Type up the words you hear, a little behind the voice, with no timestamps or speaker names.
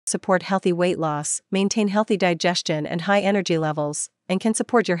support healthy weight loss, maintain healthy digestion and high energy levels, and can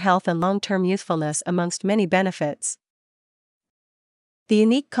support your health and long-term youthfulness amongst many benefits. The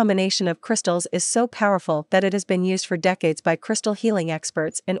unique combination of crystals is so powerful that it has been used for decades by crystal healing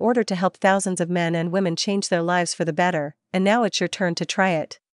experts in order to help thousands of men and women change their lives for the better, and now it's your turn to try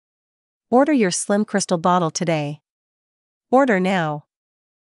it. Order your SlimCrystal bottle today. Order now.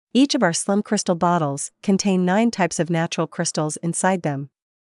 Each of our SlimCrystal bottles contain 9 types of natural crystals inside them.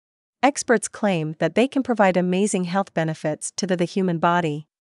 Experts claim that they can provide amazing health benefits to the human body.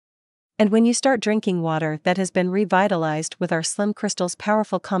 And when you start drinking water that has been revitalized with our SlimCrystal's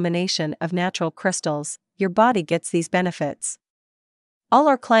powerful combination of natural crystals, your body gets these benefits. All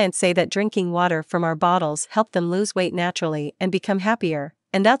our clients say that drinking water from our bottles help them lose weight naturally and become happier,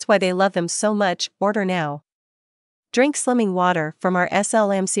 and that's why they love them so much. Order now. Drink slimming water from our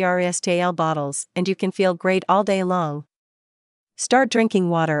SlimCrystal bottles and you can feel great all day long. Start drinking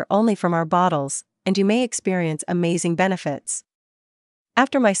water only from our bottles, and you may experience amazing benefits.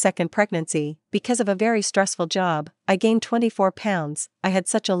 After my second pregnancy, because of a very stressful job, I gained 24 pounds. I had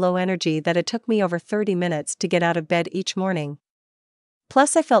such a low energy that it took me over 30 minutes to get out of bed each morning.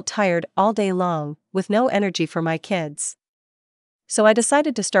 Plus I felt tired all day long, with no energy for my kids. So I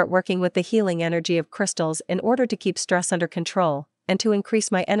decided to start working with the healing energy of crystals in order to keep stress under control, and to increase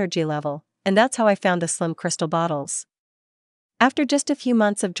my energy level, and that's how I found the SlimCrystal bottles. After just a few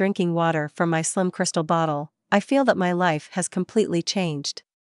months of drinking water from my SlimCrystal bottle, I feel that my life has completely changed.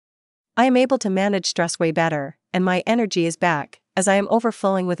 I am able to manage stress way better, and my energy is back, as I am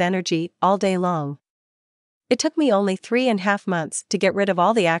overflowing with energy all day long. It took me only 3.5 months to get rid of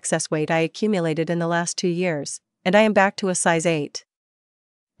all the excess weight I accumulated in the last 2 years, and I am back to a size 8.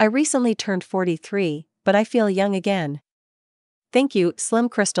 I recently turned 43, but I feel young again. Thank you,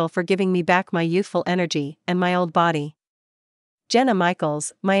 SlimCrystal, for giving me back my youthful energy and my old body. Jenna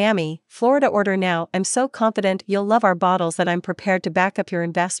Michaels, Miami, Florida. Order now. I'm so confident you'll love our bottles that I'm prepared to back up your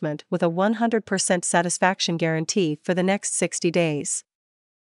investment with a 100% satisfaction guarantee for the next 60 days.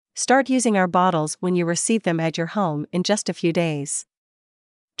 Start using our bottles when you receive them at your home in just a few days.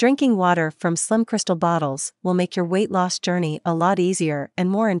 Drinking water from SlimCrystal bottles will make your weight loss journey a lot easier and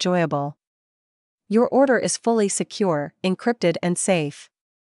more enjoyable. Your order is fully secure, encrypted and safe.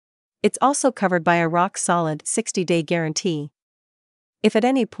 It's also covered by a rock-solid 60-day guarantee. If at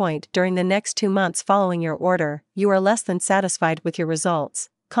any point during the next 2 months following your order, you are less than satisfied with your results,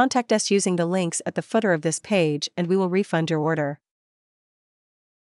 contact us using the links at the footer of this page and we will refund your order.